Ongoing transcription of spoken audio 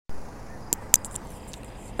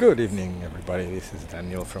Good evening, everybody. This is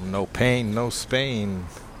Daniel from No Pain, No Spain.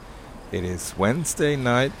 It is Wednesday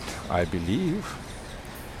night, I believe.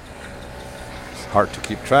 It's hard to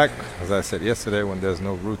keep track, as I said yesterday, when there's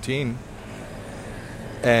no routine.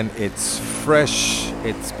 And it's fresh.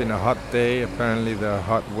 It's been a hot day. Apparently the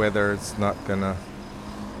hot weather is not gonna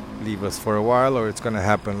leave us for a while, or it's gonna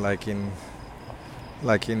happen like in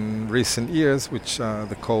recent years, which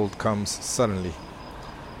the cold comes suddenly.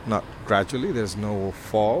 Not gradually. There's no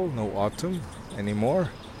fall, no autumn anymore.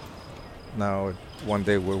 Now, one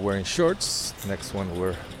day we're wearing shorts, next one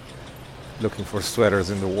we're looking for sweaters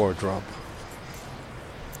in the wardrobe.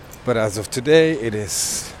 But as of today, it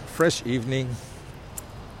is fresh evening,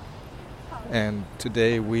 and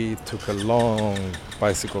today we took a long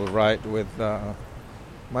bicycle ride with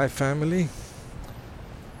my family.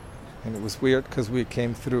 And it was weird because we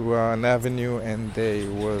came through an avenue and there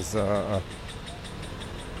was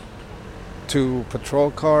two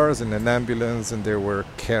patrol cars and an ambulance, and they were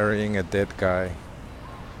carrying a dead guy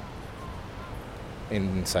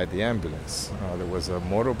inside the ambulance. There was a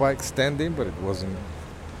motorbike standing, but it wasn't.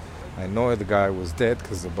 I know the guy was dead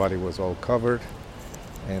because the body was all covered,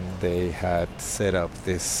 and they had set up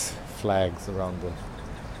these flags around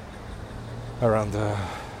the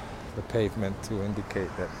pavement to indicate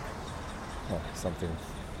that something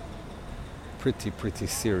pretty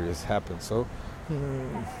serious happened. So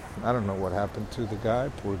I don't know what happened to the guy,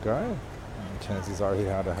 poor guy. Chances are he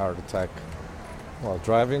had a heart attack while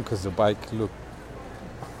driving, because the bike looked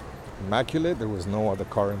immaculate. There was no other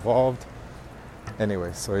car involved.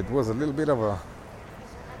 Anyway, so it was a little bit of a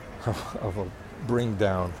bring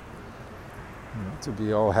down, to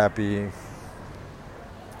be all happy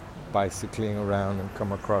bicycling around and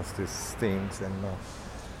come across these things, and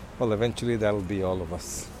well, eventually that'll be all of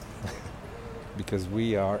us because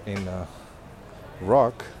we are in a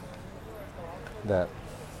rock that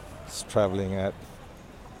is traveling at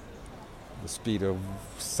the speed of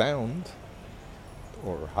sound,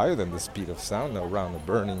 or higher than the speed of sound, around a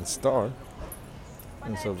burning star.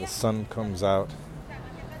 And so the sun comes out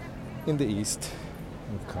in the east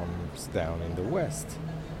and comes down in the west,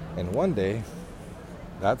 and one day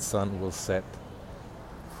that sun will set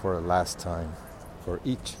for a last time for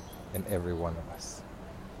each and every one of us.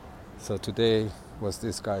 So today was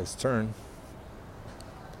this guy's turn.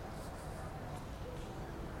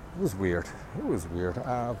 It was weird.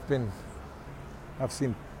 I've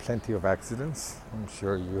seen plenty of accidents. I'm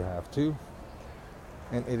sure you have too.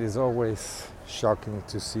 And it is always shocking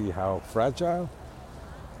to see how fragile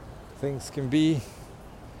things can be,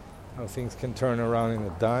 how things can turn around in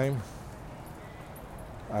a dime.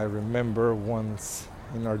 I remember once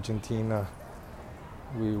in Argentina,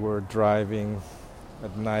 we were driving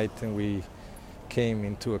at night and we came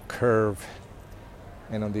into a curve,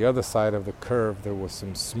 and on the other side of the curve there was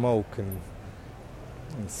some smoke and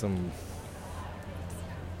some,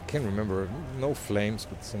 I can't remember, no flames,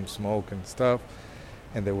 but some smoke and stuff.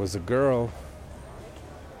 And there was a girl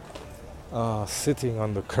sitting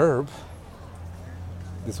on the curb.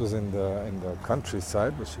 This was in the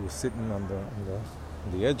countryside, but she was sitting on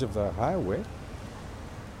the edge of the highway.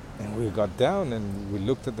 And we got down and we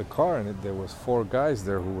looked at the car, and there was 4 guys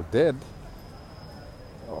there who were dead.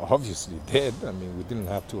 Obviously dead. I mean, we didn't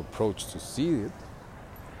have to approach to see it.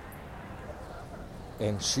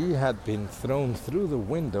 And she had been thrown through the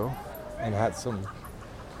window and had some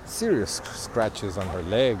serious scratches on her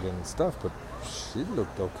leg and stuff, but she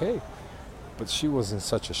looked okay. But she was in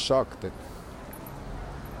such a shock that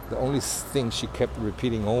the only thing she kept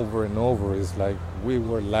repeating over and over is like, we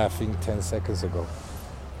were laughing 10 seconds ago.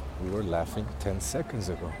 We were laughing 10 seconds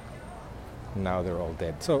ago. Now they're all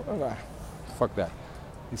dead. So, fuck that.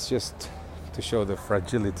 It's just to show the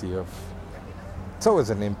fragility of... It's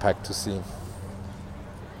always an impact to see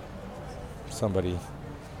somebody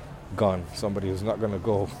gone. Somebody who's not going to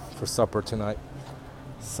go for supper tonight.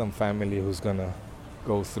 Some family who's going to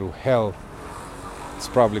go through hell. It's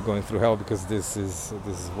probably going through hell because this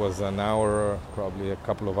was an hour, probably a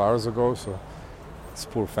couple of hours ago. So this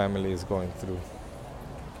poor family is going through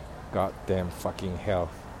goddamn fucking hell.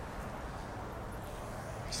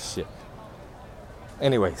 Shit.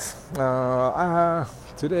 Anyways,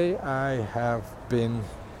 today I have been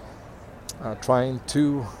trying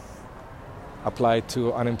to apply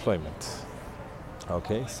to unemployment.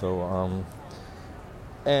 Okay, so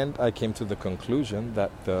and I came to the conclusion that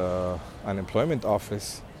the unemployment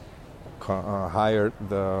office hired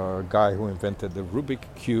the guy who invented the Rubik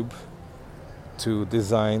Cube to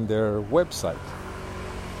design their website,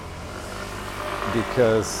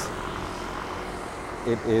 because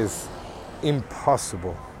it is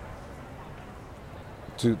impossible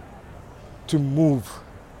to move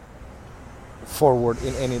forward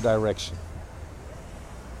in any direction.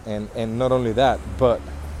 And not only that, but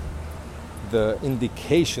the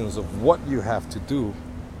indications of what you have to do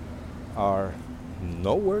are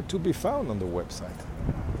nowhere to be found on the website.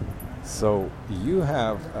 So you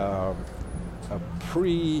have a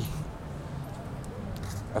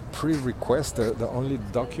pre-request. The only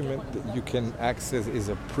document that you can access is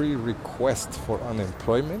a pre-request for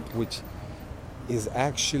unemployment, which is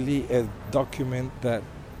actually a document that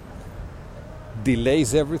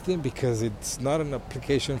delays everything, because it's not an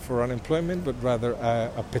application for unemployment, but rather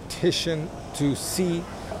a petition to see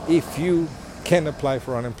if you can apply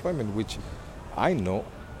for unemployment, which I know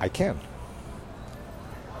I can.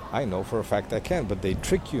 I know for a fact I can, but they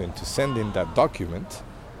trick you into sending that document.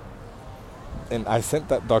 And I sent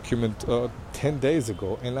that document 10 days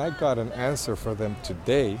ago, and I got an answer for them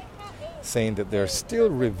today saying that they're still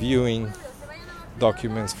reviewing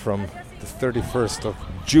documents from the 31st of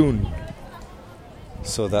June,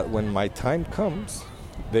 so that when my time comes,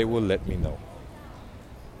 they will let me know.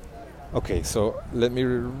 Okay, so let me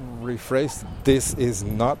rephrase. This is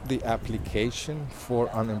not the application for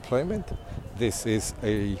unemployment. This is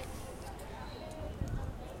a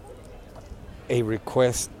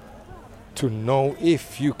request to know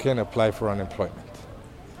if you can apply for unemployment.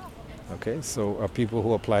 Okay, so people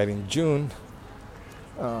who applied in June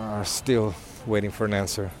are still waiting for an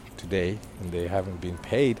answer today, and they haven't been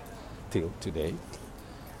paid till today,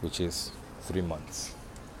 which is 3 months.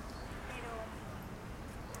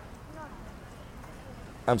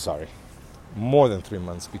 I'm sorry, more than 3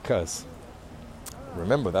 months, because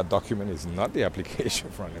remember, that document is not the application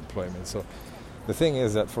for unemployment. So the thing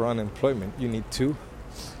is that for unemployment, you need to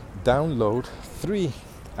download 3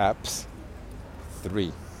 apps,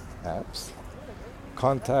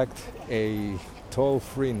 contact a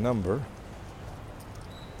toll-free number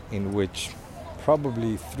in which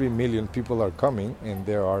probably 3 million people are coming, and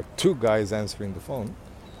there are 2 guys answering the phone,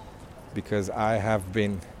 because I have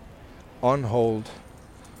been on hold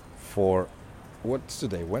for, what's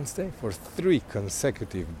today, Wednesday? For 3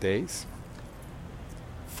 consecutive days,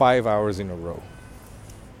 5 hours in a row.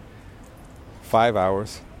 5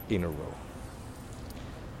 hours in a row.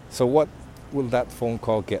 So what will that phone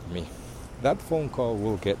call get me? That phone call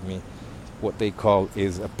will get me what they call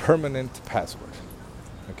is a permanent password.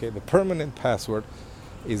 Okay, the permanent password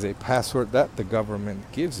is a password that the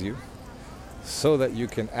government gives you so that you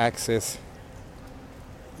can access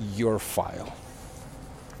your file.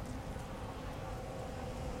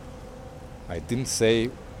 I didn't say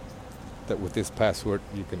that with this password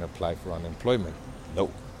you can apply for unemployment.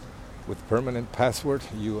 No. With permanent password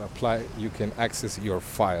you can access your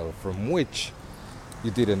file, from which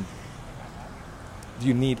you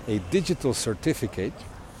need a digital certificate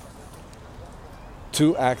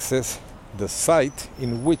to access the site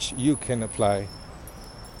in which you can apply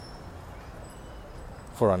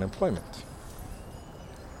for unemployment.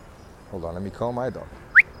 Hold on, let me call my dog.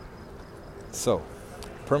 So,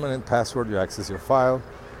 permanent password, you access your file,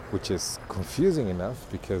 which is confusing enough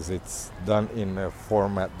because it's done in a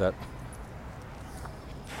format that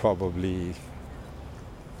probably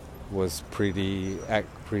was pretty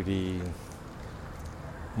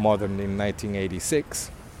modern in 1986.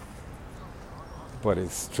 But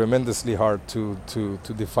it's tremendously hard to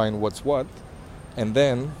define what's what. And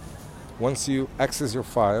then, once you access your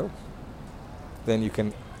file, then you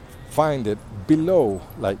can find it below,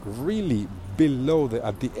 like really below,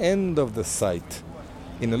 at the end of the site,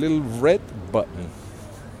 in a little red button.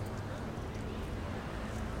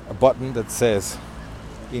 A button that says,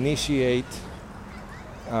 initiate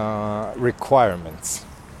requirements.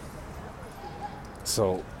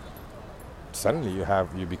 So, suddenly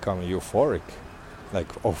you become euphoric. Like,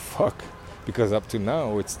 oh fuck, because up to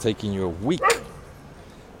now it's taking you a week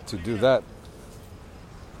to do that.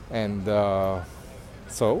 And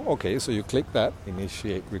so you click that,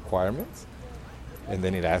 initiate requirements, and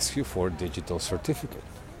then it asks you for a digital certificate.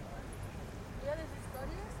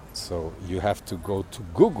 So you have to go to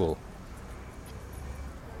Google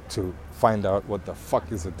to find out what the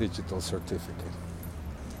fuck is a digital certificate.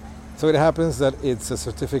 So it happens that it's a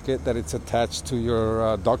certificate that it's attached to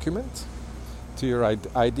your document, to your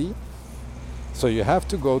ID. So you have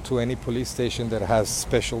to go to any police station that has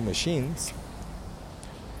special machines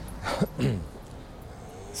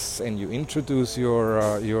and you introduce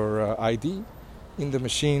your ID in the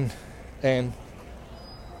machine, and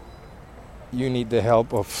you need the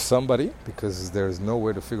help of somebody because there's no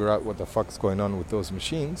way to figure out what the fuck's going on with those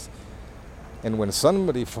machines. And when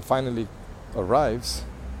somebody finally arrives,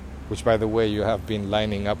 which by the way you have been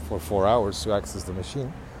lining up for 4 hours to access the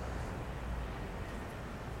machine,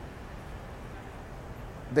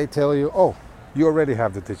 they tell you, oh, You already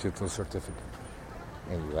have the digital certificate.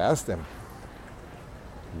 And you ask them,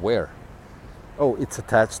 where? Oh, it's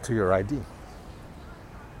attached to your ID.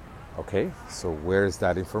 Okay, so where is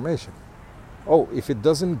that information? Oh, if it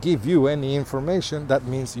doesn't give you any information, that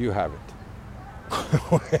means you have it.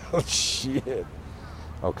 Well, shit.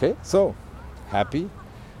 Okay, so Happy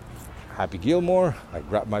Gilmore. I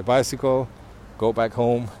grab my bicycle, go back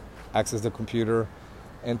home, access the computer,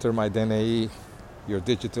 enter my DNI. Your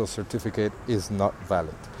digital certificate is not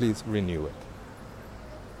valid. Please renew it.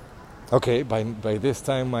 Okay, by this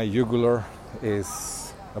time my jugular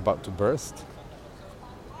is about to burst.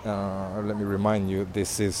 Let me remind you, today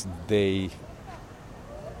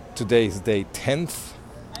is day 10th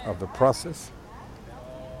of the process,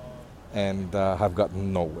 and have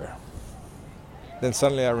gotten nowhere. Then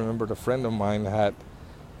suddenly I remembered a friend of mine had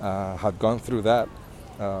gone through that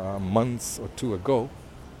months or two ago,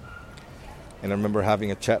 and I remember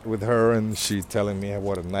having a chat with her, and she telling me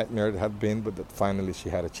what a nightmare it had been, but that finally she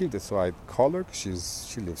had achieved it. So I called her, 'cause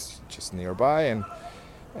she lives just nearby, and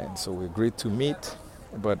so we agreed to meet.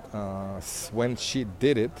 But when she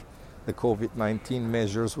did it, the COVID-19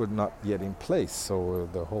 measures were not yet in place, so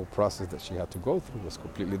the whole process that she had to go through was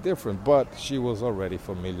completely different. But she was already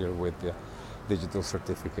familiar with the digital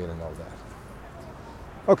certificate and all that.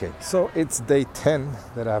 Okay, so it's day 10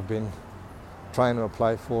 that I've been trying to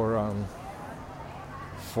apply for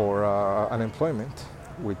unemployment,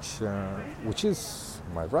 which is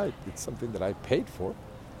my right. It's something that I paid for,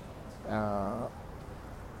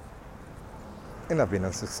 and I've been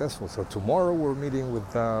unsuccessful. So tomorrow we're meeting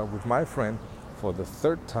with my friend for the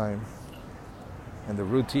third time, and the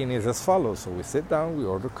routine is as follows. So we sit down, we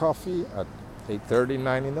order coffee at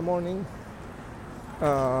 8:39 in the morning.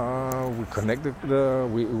 We connect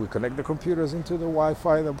the computers into the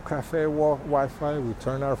Wi-Fi, the cafe Wi-Fi. We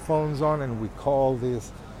turn our phones on and we call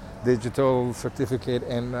this digital certificate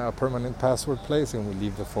and permanent password place, and we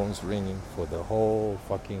leave the phones ringing for the whole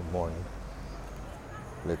fucking morning.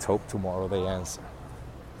 Let's hope tomorrow they answer.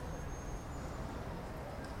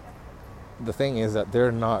 The thing is that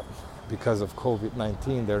they're not, because of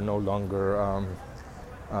COVID-19, they're no longer,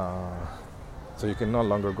 so you can no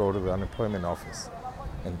longer go to the unemployment office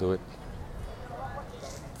and do it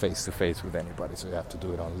face to face with anybody, so you have to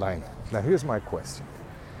do it online. Now here's my question.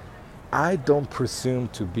 I don't presume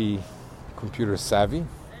to be computer savvy,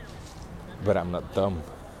 but I'm not dumb.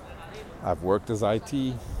 I've worked as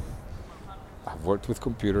IT. I've worked with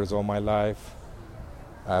computers all my life.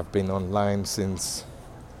 I've been online since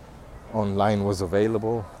online was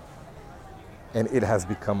available, and it has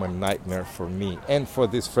become a nightmare for me and for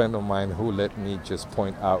this friend of mine who let me just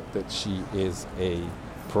point out that she is a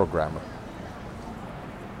programmer.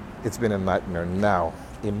 It's been a nightmare. Now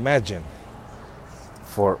imagine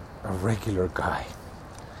for a regular guy,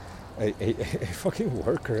 a fucking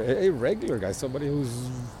worker, a regular guy, somebody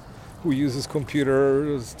who uses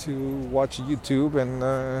computers to watch YouTube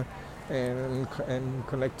and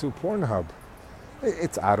connect to Pornhub.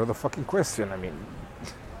 It's out of the fucking question. I mean,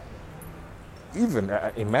 even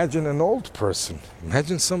imagine an old person.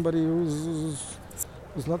 Imagine somebody who's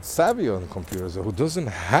not savvy on computers, or who doesn't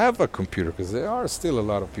have a computer, because there are still a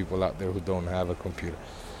lot of people out there who don't have a computer.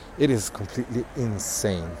 It is completely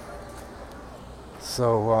insane.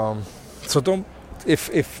 So don't,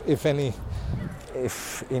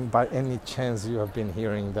 by any chance you have been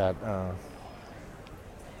hearing that,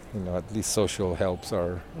 at least social helps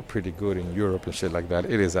are pretty good in Europe and shit like that,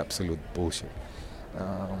 it is absolute bullshit.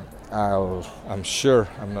 I'm sure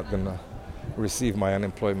I'm not gonna receive my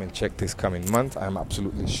unemployment check this coming month. I'm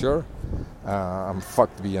absolutely sure. I'm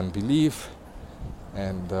fucked beyond belief,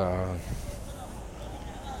 and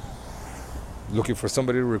looking for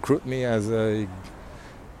somebody to recruit me as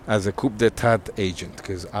a coup d'etat agent,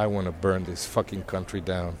 because I want to burn this fucking country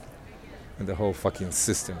down and the whole fucking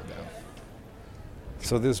system down.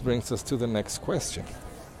 So this brings us to the next question.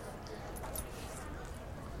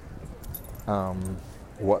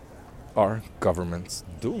 What are governments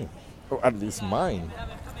doing? Or at least mine.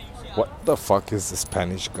 What the fuck is the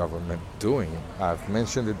Spanish government doing? I've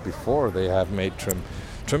mentioned it before. They have made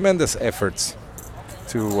tremendous efforts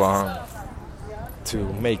to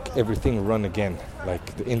make everything run again,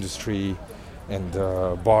 like the industry and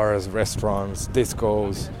bars, restaurants,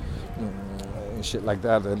 discos, and shit like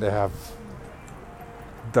that. And they have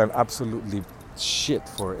done absolutely shit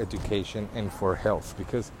for education and for health,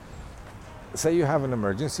 because say you have an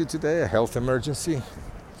emergency today, a health emergency,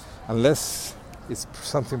 unless it's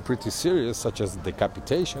something pretty serious such as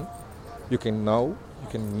decapitation, you cannot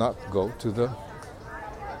go to the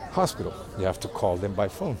hospital. You have to call them by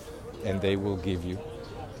phone, and they will give you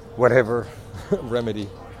whatever remedy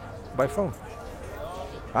by phone.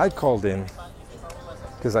 I called in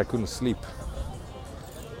because I couldn't sleep.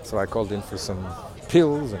 So I called in for some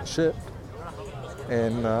pills and shit.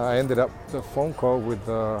 And I ended up the phone call with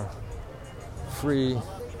a free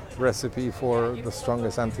recipe for the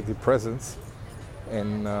strongest antidepressants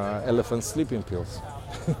and elephant sleeping pills.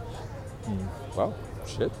 Well,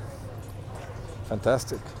 shit.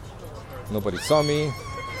 Fantastic. Nobody saw me.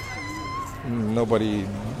 Nobody,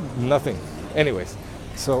 nothing. Anyways,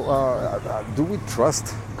 so do we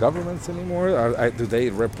trust governments anymore? Do they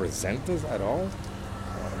represent us at all?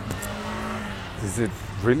 Is it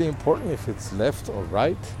really important if it's left or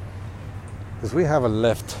right? Because we have a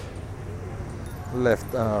left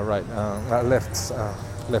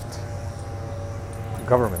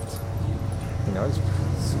government. You know, it's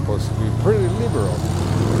supposed to be pretty liberal,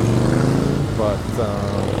 but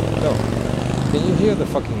no. Can you hear the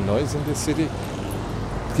fucking noise in this city?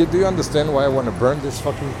 Do you understand why I want to burn this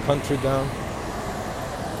fucking country down?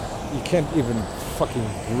 You can't even fucking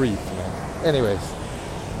breathe, man. Anyways,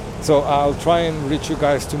 so I'll try and reach you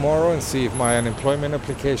guys tomorrow and see if my unemployment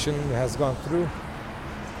application has gone through.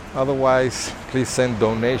 Otherwise, please send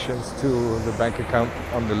donations to the bank account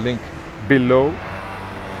on the link below.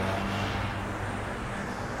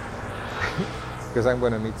 Because I'm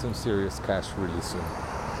going to need some serious cash really soon.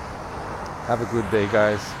 Have a good day,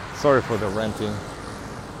 guys. Sorry for the ranting.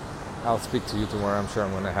 I'll speak to you tomorrow. I'm sure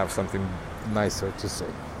I'm going to have something nicer to say.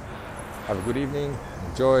 Have a good evening.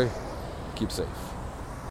 Enjoy. Keep safe.